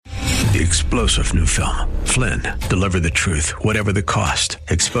The explosive new film, Flynn, deliver the truth, whatever the cost,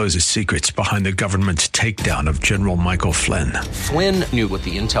 exposes secrets behind the government's takedown of General Michael Flynn. Flynn knew what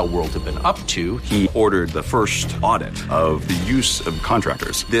the intel world had been up to. He ordered the first audit of the use of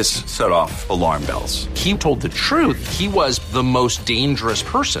contractors. This set off alarm bells. He told the truth. He was the most dangerous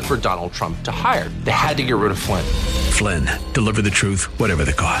person for Donald Trump to hire. They had to get rid of Flynn. Flynn, deliver the truth, whatever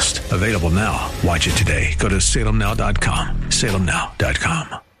the cost. Available now. Watch it today. Go to salemnow.com.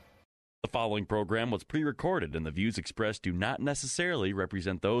 salemnow.com. The following program was pre-recorded, and the views expressed do not necessarily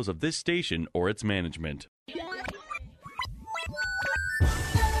represent those of this station or its management.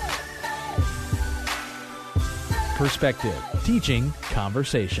 Perspective, teaching,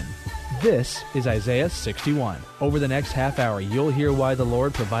 conversation. This is Isaiah 61. Over the next half hour, you'll hear why the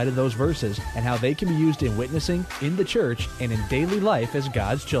Lord provided those verses and how they can be used in witnessing, in the church, and in daily life as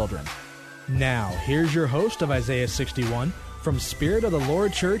God's children. Now, here's your host of Isaiah 61, from Spirit of the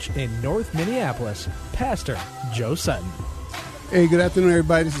Lord Church in North Minneapolis, Pastor Joe Sutton. Hey, good afternoon,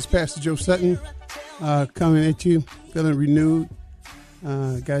 everybody. This is Pastor Joe Sutton coming at you, feeling renewed.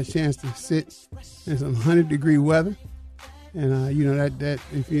 Got a chance to sit in some 100-degree weather. And, you know, that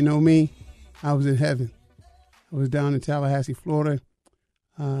if you know me, I was in heaven. I was down in Tallahassee, Florida,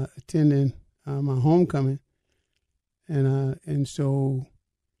 attending my homecoming. And so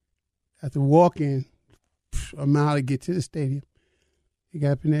after walking a mile to get to the stadium, he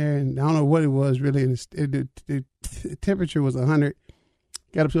got up in there, and I don't know what it was really. And the temperature was 100,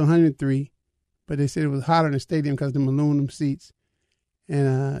 got up to 103, but they said it was hotter in the stadium because of the aluminum seats,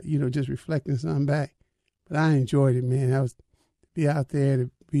 and you know, just reflecting something back. But I enjoyed it, man. I was to be out there,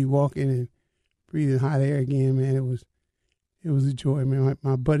 to be walking and breathing hot air again, man. It was a joy, man.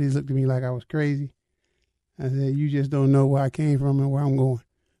 My buddies looked at me like I was crazy. I said, "You just don't know where I came from and where I'm going."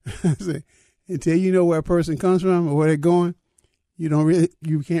 I said, until you know where a person comes from or where they're going,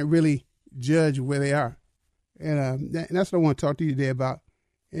 you can't really judge where they are. And that's what I want to talk to you today about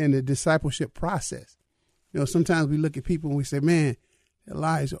in the discipleship process. You know, sometimes we look at people and we say, man, their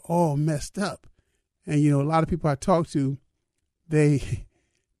lives are all messed up. And, you know, a lot of people I talk to, they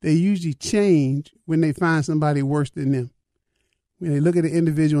usually change when they find somebody worse than them. When they look at the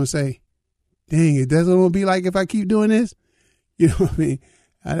individual and say, dang, it doesn't want to be like if I keep doing this. You know what I mean?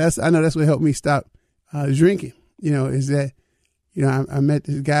 I know that's what helped me stop drinking, you know, is that, you know, I met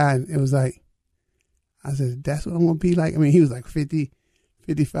this guy and it was like, I said, that's what I want to be like. I mean, he was like 50,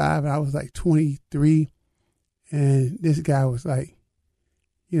 55, and I was like 23. And this guy was like,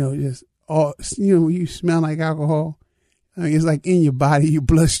 you know, just all, you know, you smell like alcohol. I mean, it's like in your body, your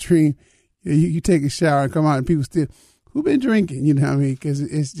bloodstream. You take a shower and come out and people still, who been drinking? You know what I mean? Because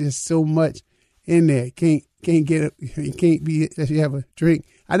it's just so much in there. Can't get it. You can't be that you have a drink.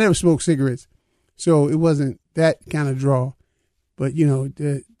 I never smoked cigarettes, so it wasn't that kind of draw. But you know,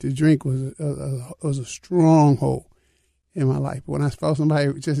 the drink was a stronghold in my life. But when I felt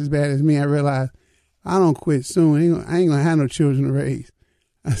somebody just as bad as me, I realized I don't quit soon. I ain't gonna have no children to raise.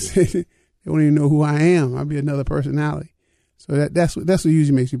 I said they don't even know who I am. I'll be another personality. So that's what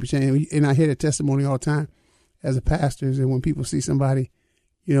usually makes people change. And I hear the testimony all the time as a pastor, is that when people see somebody,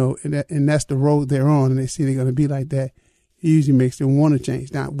 you know, and that's the road they're on, and they see they're going to be like that, it usually makes them want to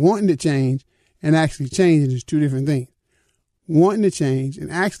change. Now, wanting to change and actually changing is two different things. Wanting to change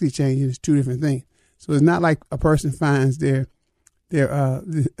and actually changing is two different things. So it's not like a person finds their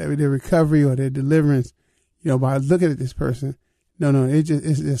recovery or their deliverance, you know, by looking at this person. No, it's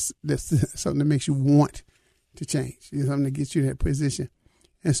just something that makes you want to change. It's something that gets you in that position.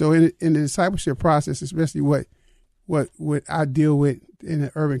 And so in the discipleship process, especially what I deal with in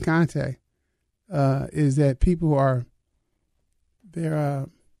an urban context, is that people are, they're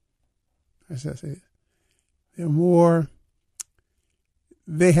more,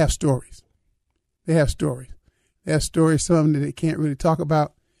 they have stories. They have stories. They have stories, some that they can't really talk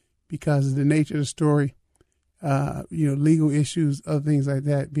about because of the nature of the story, you know, legal issues, other things like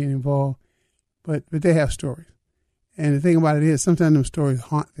that being involved. But they have stories. And the thing about it is sometimes them stories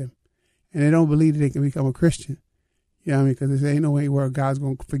haunt them. And they don't believe that they can become a Christian. You know what I mean? Because they say, ain't no way where God's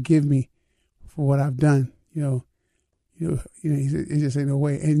going to forgive me for what I've done. You know, he said, it just ain't no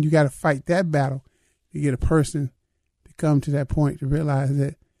way. And you got to fight that battle to get a person to come to that point to realize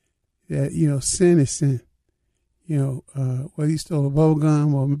that you know, sin is sin. You know, whether you stole a bubble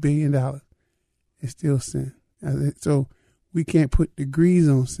gum or $1 billion, it's still sin. So we can't put degrees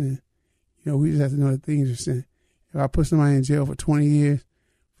on sin. You know, we just have to know that things are sin. If I put somebody in jail for 20 years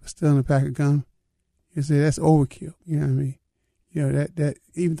for stealing a pack of gum, you say that's overkill. You know what I mean? You know, that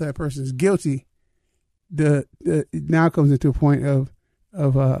even though that person is guilty, it now comes into a point of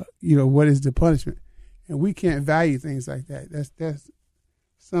you know, what is the punishment? And we can't value things like that. That's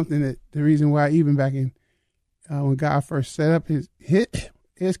something that the reason why even back in when God first set up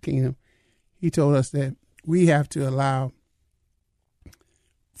his kingdom, he told us that we have to allow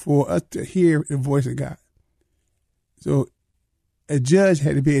for us to hear the voice of God. So a judge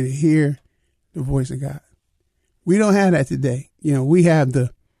had to be able to hear the voice of God. We don't have that today. We have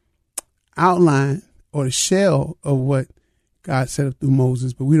the outline or the shell of what God set up through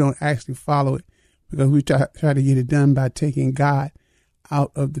Moses, but we don't actually follow it because we try to get it done by taking God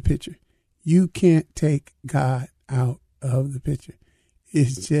out of the picture. You can't take God out of the picture.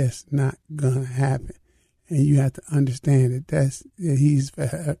 It's just not going to happen. And you have to understand that he's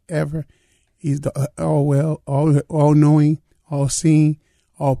forever. He's the all knowing, all seeing,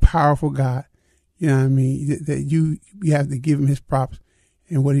 all powerful God. You know what I mean? That you have to give him his props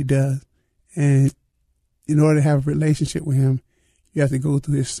and what he does. And in order to have a relationship with him, you have to go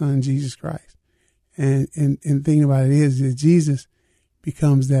through his son, Jesus Christ. And the thing about it is that Jesus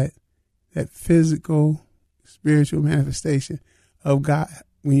becomes that physical, spiritual manifestation of God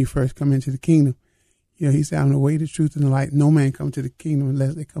when you first come into the kingdom. He said, I'm the way, the truth, and the light. No man come to the kingdom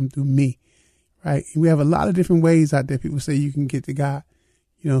unless they come through me. Right? And we have a lot of different ways out there. People say you can get to God.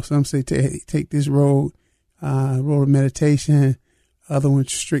 Some say take this road of meditation. Other one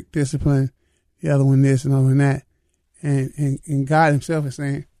strict discipline. The other one this and other one that. And God himself is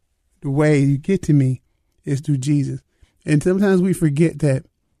saying the way you get to me is through Jesus. And sometimes we forget that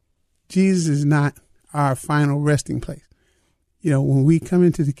Jesus is not our final resting place. When we come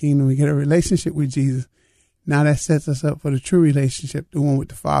into the kingdom, we get a relationship with Jesus. Now that sets us up for the true relationship, the one with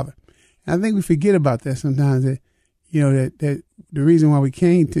the Father. And I think we forget about that sometimes, that the reason why we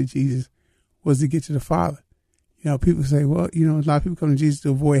came to Jesus was to get to the Father. People say, well, a lot of people come to Jesus to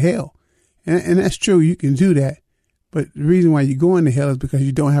avoid hell. And that's true. You can do that. But the reason why you go into hell is because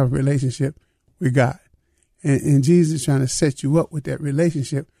you don't have a relationship with God. And Jesus is trying to set you up with that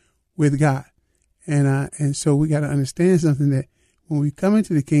relationship with God. And so we got to understand something, that when we come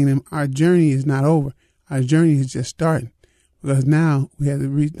into the kingdom, our journey is not over. Our journey is just starting, because now we have to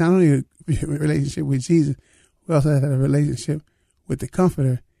reach not only a relationship with Jesus, we also have a relationship with the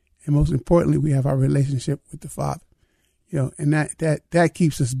Comforter. And most importantly, we have our relationship with the Father, and that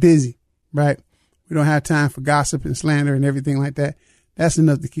keeps us busy, right? We don't have time for gossip and slander and everything like that. That's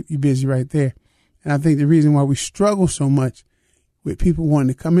enough to keep you busy right there. And I think the reason why we struggle so much with people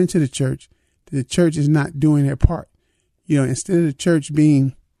wanting to come into the church is not doing their part. Instead of the church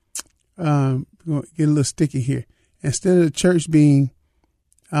being, get a little sticky here. Instead of the church being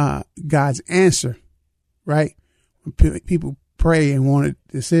God's answer, right? When people pray and want a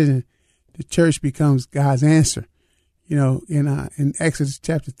decision, the church becomes God's answer. In Exodus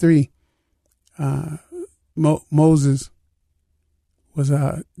chapter 3, Moses was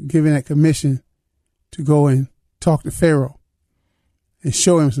given that commission to go and talk to Pharaoh and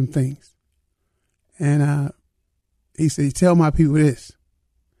show him some things. And he said, tell my people this: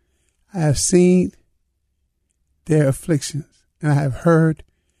 I have seen their afflictions, and I have heard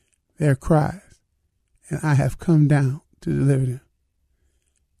their cries, and I have come down to deliver them.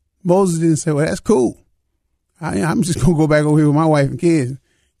 Moses didn't say, well, that's cool. I'm just going to go back over here with my wife and kids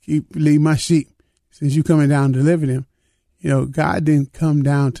and leave my sheep. Since you coming down to deliver them. God didn't come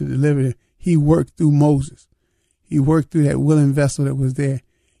down to deliver them. He worked through Moses. He worked through that willing vessel that was there.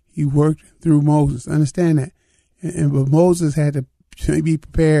 He worked through Moses. Understand that. But Moses had to be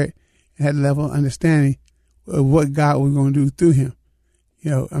prepared and had a level of understanding of what God was going to do through him.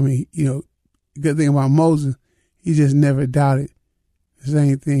 The good thing about Moses, he just never doubted the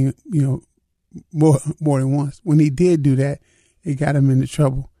same thing, more than once. When he did do that, it got him into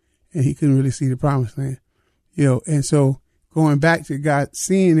trouble, and he couldn't really see the promised land. And so going back to God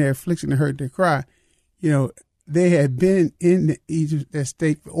seeing their affliction and heard their cry, they had been in Egypt, that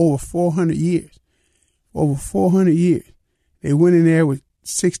state, for over 400 years. Over 400 years. They went in there with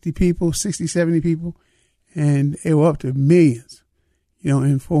 60 people, 60, 70 people, and they were up to millions,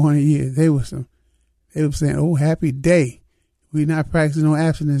 in 400 years. They were saying, oh, happy day. We're not practicing no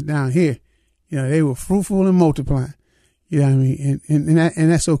abstinence down here. They were fruitful and multiplying. You know what I mean?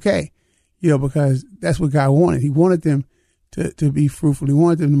 And that's okay, because that's what God wanted. He wanted them to be fruitful. He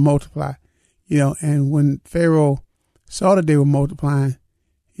wanted them to multiply, and when Pharaoh saw that they were multiplying,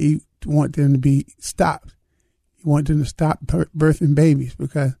 he wanted them to be stopped. He wanted them to stop birthing babies,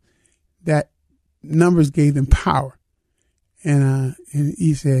 because that numbers gave them power. And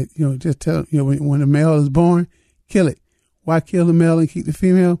he said, just tell, when the male is born, kill it. Why kill the male and keep the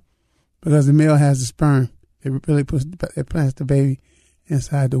female? Because the male has the sperm. It really plants the baby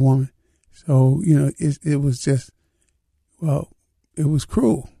inside the woman. So, it was just, it was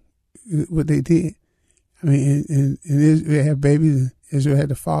cruel what they did. I mean, and they have babies Israel had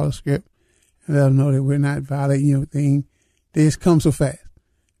to follow the script and let them know that we're not violating anything. They just come so fast.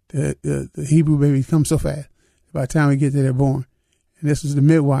 The Hebrew babies come so fast. By the time we get there, they're born. And this was the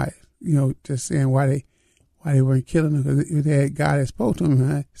midwives, just saying why they weren't killing them, because they had God had spoke to them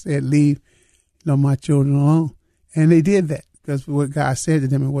and said, leave, my children alone. And they did that because of what God said to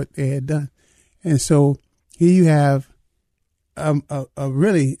them and what they had done. And so here you have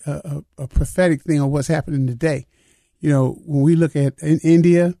really a prophetic thing of what's happening today. When we look at in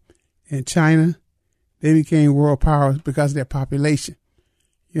India and China, they became world powers because of their population.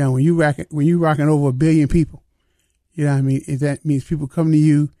 When you rocking over 1 billion people, that means people come to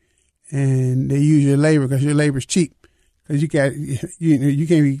you and they use your labor because your labor is cheap. Because you can't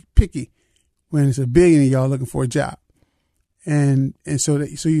be picky when it's 1 billion of y'all looking for a job. And so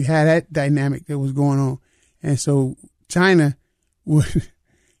you had that dynamic that was going on. And so China would,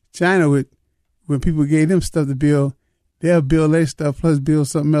 when people gave them stuff to build, they'll build their stuff plus build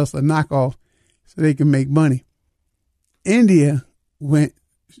something else, a knockoff, so they can make money. India went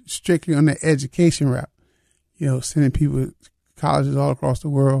strictly on the education route, sending people to colleges all across the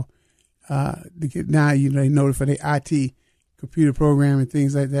world. To get now, they noted for their IT, computer programming,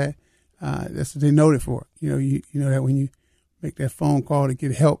 things like that. That's what they noted for. You know that when you make that phone call to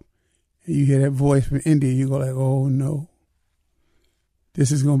get help, and you hear that voice from India, you go like, oh no,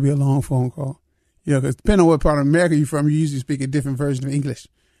 this is going to be a long phone call. Because depending on what part of America you're from, you usually speak a different version of English.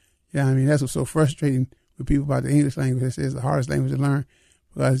 That's what's so frustrating with people about the English language. They say it's the hardest language to learn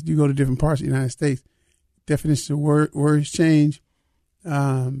because you go to different parts of the United States, definitions of words change,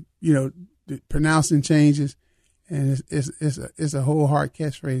 the pronouncing changes, and it's a whole hard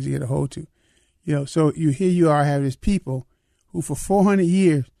catchphrase to get a hold to. So here you are having these people who for 400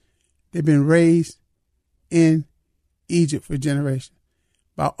 years, they've been raised in Egypt for generations.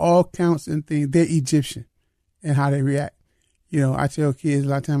 By all counts and things, they're Egyptian and how they react. I tell kids a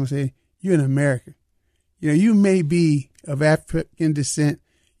lot of times, I say, you're an American. You may be of African descent.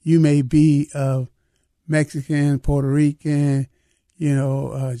 You may be of Mexican, Puerto Rican,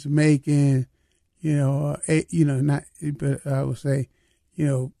 Jamaican, not, but I would say,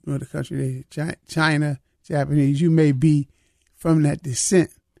 the country, China, Japanese, you may be from that descent.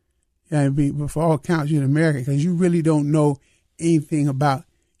 But for all counts, you're an American because you really don't know anything about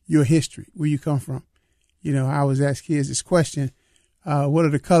your history, where you come from. I always ask kids this question, what are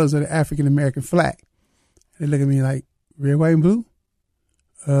the colors of the African American flag? They look at me like, red, white, and blue?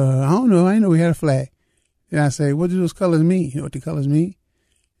 I don't know. I didn't know we had a flag. Then I say, what do those colors mean? You know what the colors mean?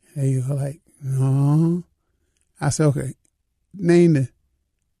 And they go like, no. I say, okay, name the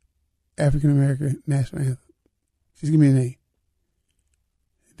African American national anthem. Just give me a name.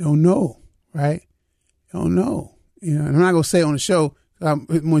 Don't know, right? Don't know. And I'm not going to say it on the show. I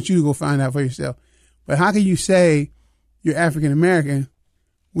want you to go find out for yourself. But how can you say you're African American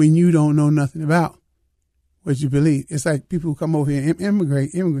when you don't know nothing about what you believe? It's like people who come over here and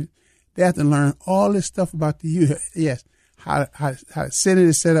immigrants, they have to learn all this stuff about the U.S. How the Senate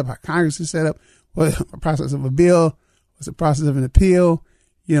is set up, how Congress is set up, what's the process of a bill, what's the process of an appeal,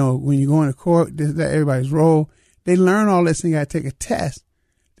 when you go into court, that everybody's role. They learn all this and got to take a test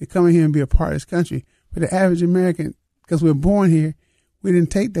to come in here and be a part of this country. But the average American, because we're born here, we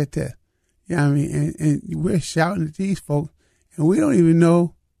didn't take that test. And we're shouting at these folks, and we don't even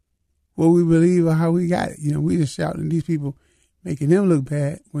know what we believe or how we got it. We just shouting at these people, making them look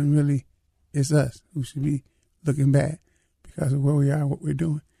bad when really it's us who should be looking bad because of where we are and what we're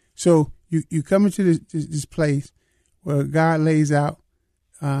doing. So you come into this place where God lays out,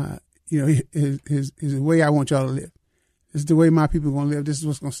 his way I want y'all to live. This is the way my people are going to live. This is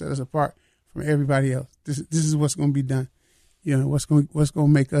what's going to set us apart from everybody else. This is what's going to be done. What's going to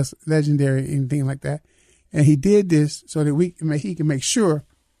make us legendary, anything like that. And he did this so that he can make sure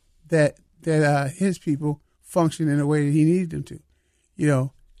that his people function in the way that he needed them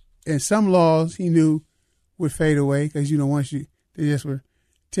to. And some laws he knew would fade away because, once they just were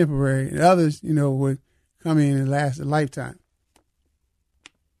temporary. And others, would come in and last a lifetime.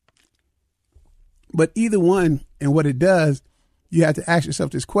 But either one and what it does, you have to ask yourself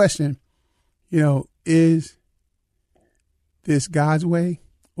this question, is this God's way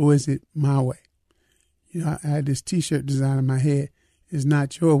or is it my way? I had this T-shirt design in my head. It's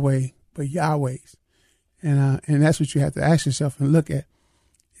not your way, but Yahweh's. And that's what you have to ask yourself and look at.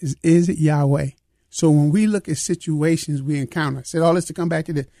 Is it Yahweh? So when we look at situations we encounter, I said all this to come back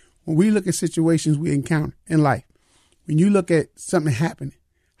to this. When we look at situations we encounter in life, when you look at something happening,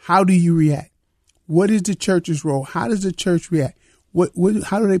 how do you react? What is the church's role? How does the church react?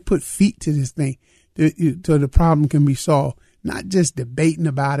 How do they put feet to this thing so the problem can be solved? Not just debating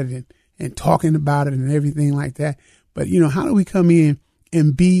about it and talking about it and everything like that, But, how do we come in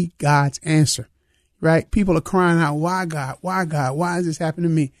and be God's answer, right? People are crying out, why God? Why God? Why is this happening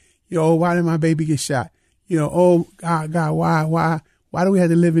to me? Why did my baby get shot? Oh, God, why do we have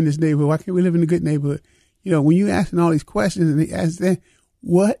to live in this neighborhood? Why can't we live in a good neighborhood? When you asking all these questions and they ask them,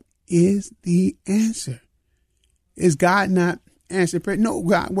 what is the answer? Is God not answering prayer? No,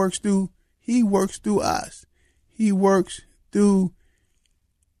 God works through us. He works through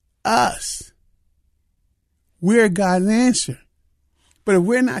us. We're God's answer. But if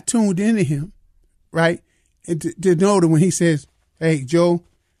we're not tuned into him, right, and to know that when he says, hey, Joe,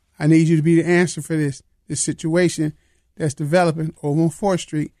 I need you to be the answer for this situation that's developing over on 4th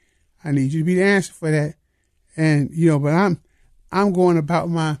Street. I need you to be the answer for that. And, but I'm going about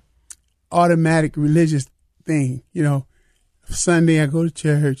my automatic religious thing. Sunday I go to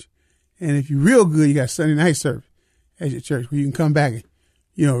church, and if you're real good, you got Sunday night service at your church where you can come back and,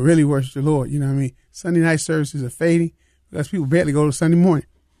 really worship the Lord. You know what I mean? Sunday night services are fading because people barely go to Sunday morning,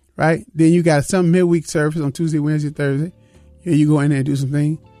 right? Then you got some midweek service on Tuesday, Wednesday, Thursday. You go in there and do some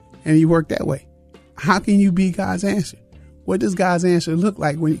things, and you work that way. How can you be God's answer? What does God's answer look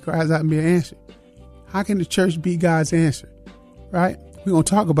like when he cries out and be an answer? How can the church be God's answer? Right? We're going to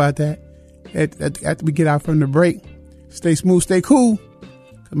talk about that after we get out from the break. Stay smooth, stay cool.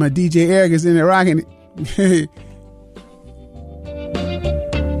 Because my DJ Eric is in there rocking it.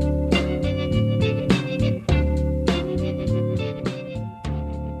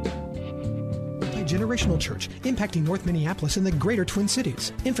 Generational Church, impacting North Minneapolis and the greater Twin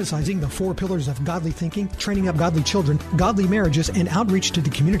Cities, emphasizing the 4 pillars of godly thinking, training up godly children, godly marriages, and outreach to the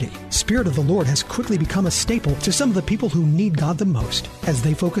community. Spirit of the Lord has quickly become a staple to some of the people who need God the most. As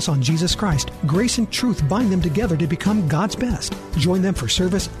they focus on Jesus Christ, grace and truth bind them together to become God's best. Join them for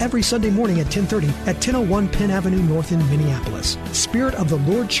service every Sunday morning at 10:30 at 1001 Penn Avenue North in Minneapolis. Spirit of the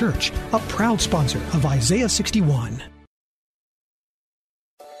Lord Church, a proud sponsor of Isaiah 61.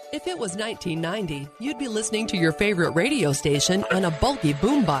 If it was 1990, you'd be listening to your favorite radio station on a bulky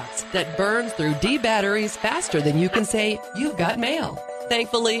boombox that burns through D batteries faster than you can say, "You've got mail."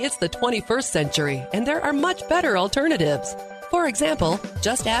 Thankfully, it's the 21st century, and there are much better alternatives. For example,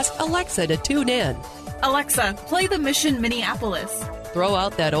 just ask Alexa to tune in. Alexa, play the Mission Minneapolis. Throw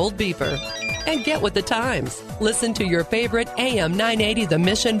out that old beeper and get with the times. Listen to your favorite AM 980 The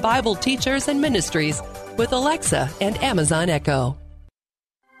Mission Bible Teachers and Ministries with Alexa and Amazon Echo.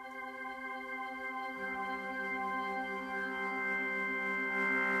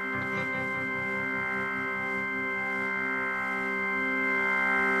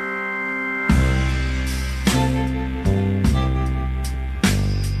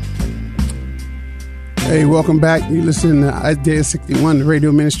 Hey, welcome back. You listen to Isaiah 61, the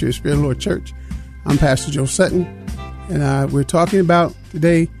radio ministry of Spirit of the Lord Church. I'm Pastor Joe Sutton, and we're talking about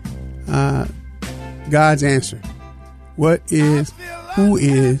today God's answer. Who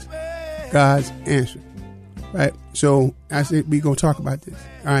is God's answer? Right? So I said we're going to talk about this.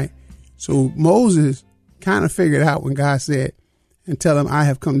 All right. So Moses kind of figured out when God said, and tell him I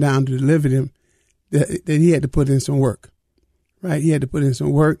have come down to deliver them, that he had to put in some work. Right? He had to put in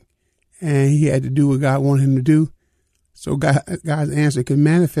some work. And he had to do what God wanted him to do, so God's answer could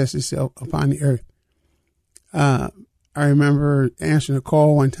manifest itself upon the earth. I remember answering a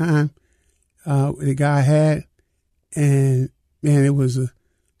call one time the guy had, and man, it was a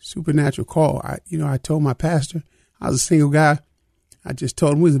supernatural call. I told my pastor, I was a single guy. I just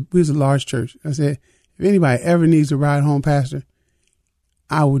told him we was a large church. I said, if anybody ever needs a ride home, Pastor,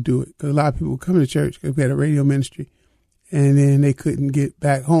 I will do it, because a lot of people come to church because we had a radio ministry, and then they couldn't get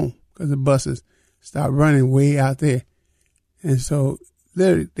back home because the buses stopped running way out there. And so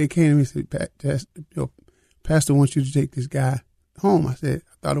literally they came to me and said, Pastor wants you to take this guy home. I said,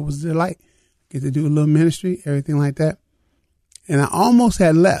 I thought it was a delight. Get to do a little ministry, everything like that. And I almost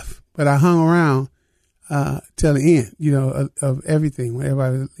had left, but I hung around till the end, of everything. When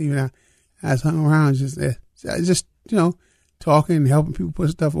everybody was leaving out, I was hung around just talking, helping people put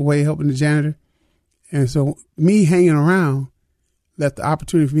stuff away, helping the janitor. And so me hanging around left the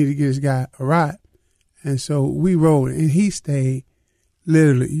opportunity for me to get this guy a ride. And so we rode, and he stayed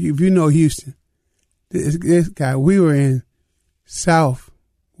literally, if you know Houston, this guy, we were in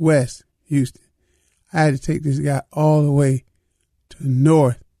southwest Houston. I had to take this guy all the way to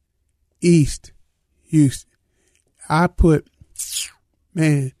northeast Houston. I put,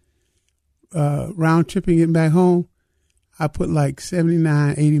 round tripping getting back home, I put like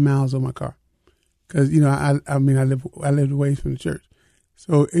 79, 80 miles on my car. Because, I lived away from the church.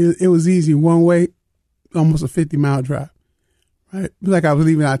 So it was easy one way, almost a 50-mile drive, right? It was like I was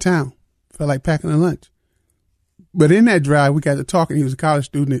leaving out of town. Felt like packing a lunch. But in that drive, we got to talking. He was a college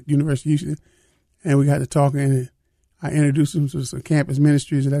student at University of Houston. And we got to talking, and I introduced him to some campus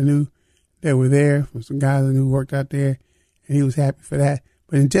ministries that I knew that were there, from some guys I knew worked out there, and he was happy for that.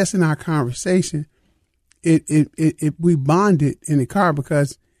 But in our conversation, we bonded in the car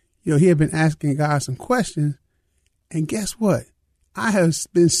because, he had been asking God some questions. And guess what? I have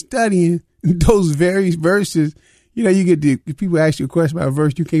been studying those very verses. You get the people ask you a question about a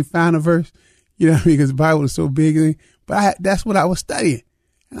verse, you can't find a verse, because the Bible is so big. But that's what I was studying.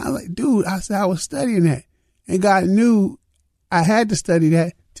 And I was like, dude, I was studying that. And God knew I had to study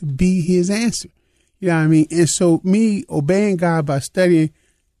that to be his answer. You know what I mean? And so me obeying God by studying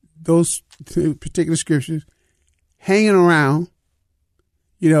those particular scriptures, hanging around,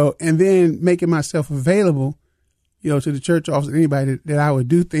 and then making myself available, to the church office, anybody that I would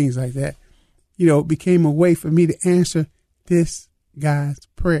do things like that, became a way for me to answer this guy's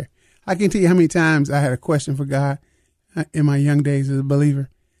prayer. I can't tell you how many times I had a question for God in my young days as a believer.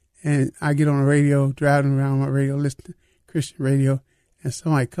 And I get on the radio, driving around my radio, listening to Christian radio, and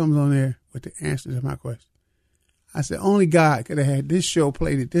somebody comes on there with the answer to my question. I said, only God could have had this show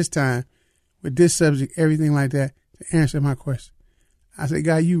played at this time with this subject, everything like that, to answer my question. I said,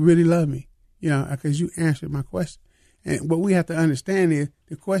 God, you really love me, because you answered my question. And what we have to understand is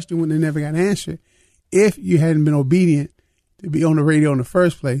the question would have never got answered if you hadn't been obedient to be on the radio in the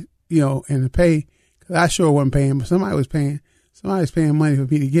first place, and to pay, because I sure wasn't paying, but somebody was paying. Somebody was paying money for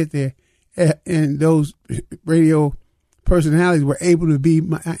me to get there. And those radio personalities were able to be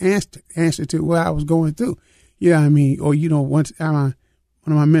my answer to what I was going through. You know what I mean? Or, once one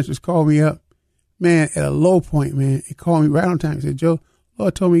of my mentors called me up, man, at a low point, man. He called me right on time. He said, Joe,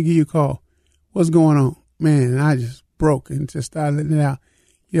 Lord told me to give you a call. What's going on? Man, and I just broke and just started letting it out,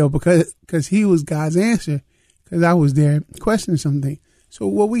 because he was God's answer, because I was there questioning something. So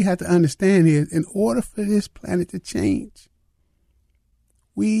what we have to understand is, in order for this planet to change,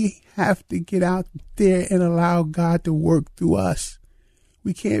 we have to get out there and allow God to work through us.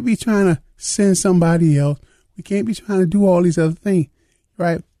 We can't be trying to send somebody else. We can't be trying to do all these other things,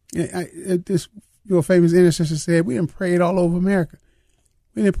 right? This famous intercessor said, we didn't pray it all over America.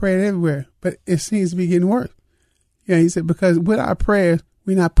 We didn't pray it everywhere, but it seems to be getting worse. He said, because with our prayers,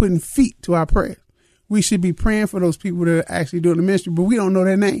 we're not putting feet to our prayers. We should be praying for those people that are actually doing the ministry, but we don't know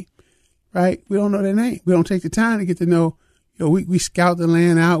their name, right? We don't know their name. We don't take the time to get to know. We scout the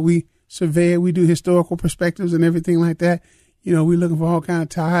land out. We survey it. We do historical perspectives and everything like that. We're looking for all kind of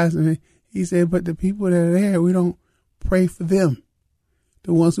ties. And he said, but the people that are there, we don't pray for them.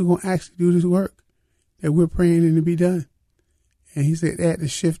 The ones who are going to actually do this work that we're praying in to be done. And he said they had to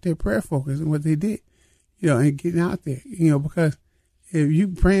shift their prayer focus and what they did, and getting out there, because if you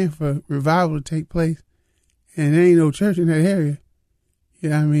praying for revival to take place and there ain't no church in that area,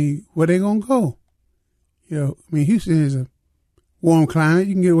 where they going to go? Houston is a warm climate.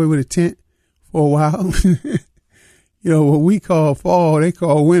 You can get away with a tent for a while. What we call fall, they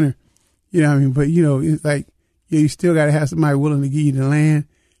call winter. But, it's like, you still got to have somebody willing to give you the land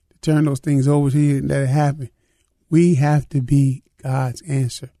to turn those things over to you and let it happen. We have to be God's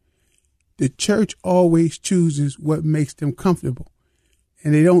answer. The church always chooses what makes them comfortable,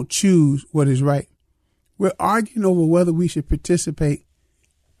 and they don't choose what is right. We're arguing over whether we should participate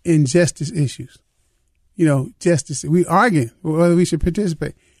in justice issues. Justice. We arguing whether we should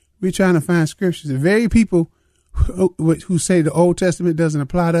participate. We're trying to find scriptures. The very people who say the Old Testament doesn't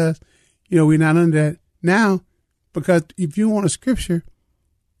apply to us, we're not under that now, because if you want a scripture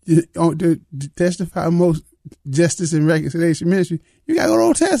to testify most justice and reconciliation ministry, you got to go to the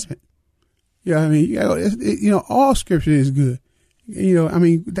Old Testament. You got to go, all scripture is good.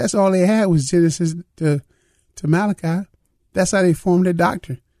 That's all they had was Genesis to Malachi. That's how they formed their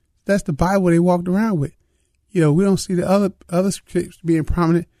doctrine. That's the Bible they walked around with. We don't see the other scriptures being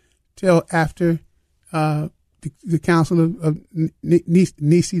prominent till after the Council of Nicaea,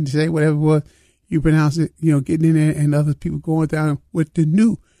 to say whatever it was you pronounce it. Getting in there and other people going down with the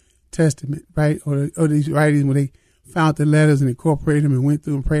New Testament, right? Or these writings where they found the letters and incorporated them and went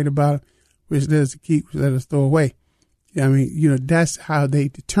through and prayed about them, which letters to keep, which letters to throw away. That's how they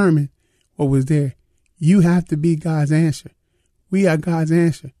determined what was there. You have to be God's answer. We are God's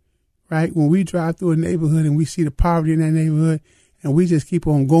answer, right? When we drive through a neighborhood and we see the poverty in that neighborhood and we just keep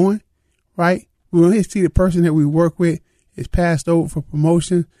on going, right? When we see the person that we work with is passed over for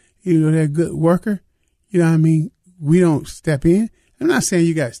promotion, even though they're a good worker, we don't step in. I'm not saying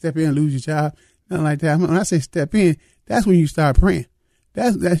you got to step in and lose your job, nothing like that. When I say step in, that's when you start praying.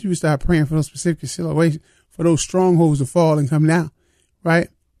 That's when you start praying for those specific situations, for those strongholds to fall and come down, right?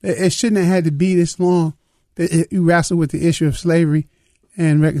 It shouldn't have had to be this long that you wrestle with the issue of slavery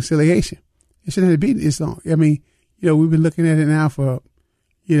and reconciliation. It shouldn't have to be this long. We've been looking at it now for,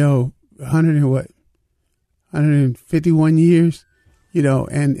 100 151 years,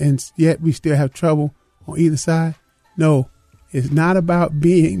 and yet we still have trouble on either side. No, it's not about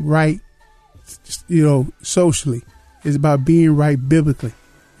being right, socially. It's about being right biblically.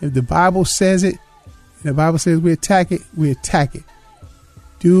 If the Bible says it, and the Bible says we attack it, we attack it.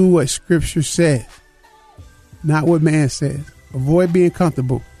 Do what Scripture says, not what man says. Avoid being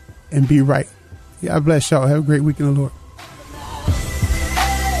comfortable and be right. God bless y'all. Have a great week in the Lord.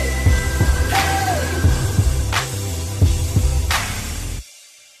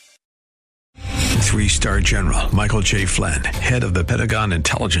 3-star General Michael J. Flynn, head of the Pentagon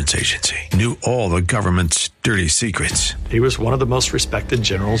Intelligence Agency, knew all the government's dirty secrets. He was one of the most respected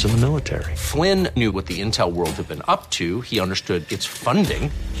generals in the military. Flynn knew what the intel world had been up to. He understood its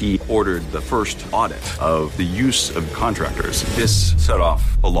funding. He ordered the first audit of the use of contractors. This set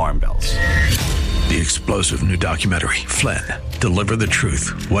off alarm bells. The explosive new documentary, Flynn, Deliver the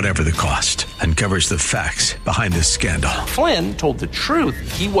Truth, Whatever the Cost, uncovers the facts behind this scandal. Flynn told the truth.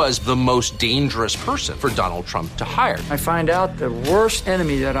 He was the most dangerous person for Donald Trump to hire. I find out the worst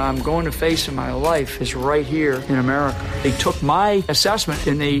enemy that I'm going to face in my life is right here in America. They took my assessment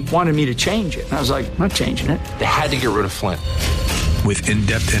and they wanted me to change it. And I was like, I'm not changing it. They had to get rid of Flynn. With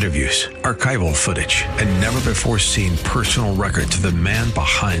in-depth interviews, archival footage, and never-before-seen personal records of the man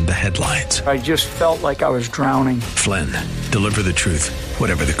behind the headlines. I just felt like I was drowning. Flynn, Deliver the Truth,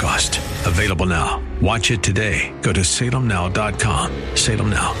 Whatever the Cost. Available now. Watch it today. Go to salemnow.com.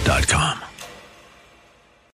 salemnow.com.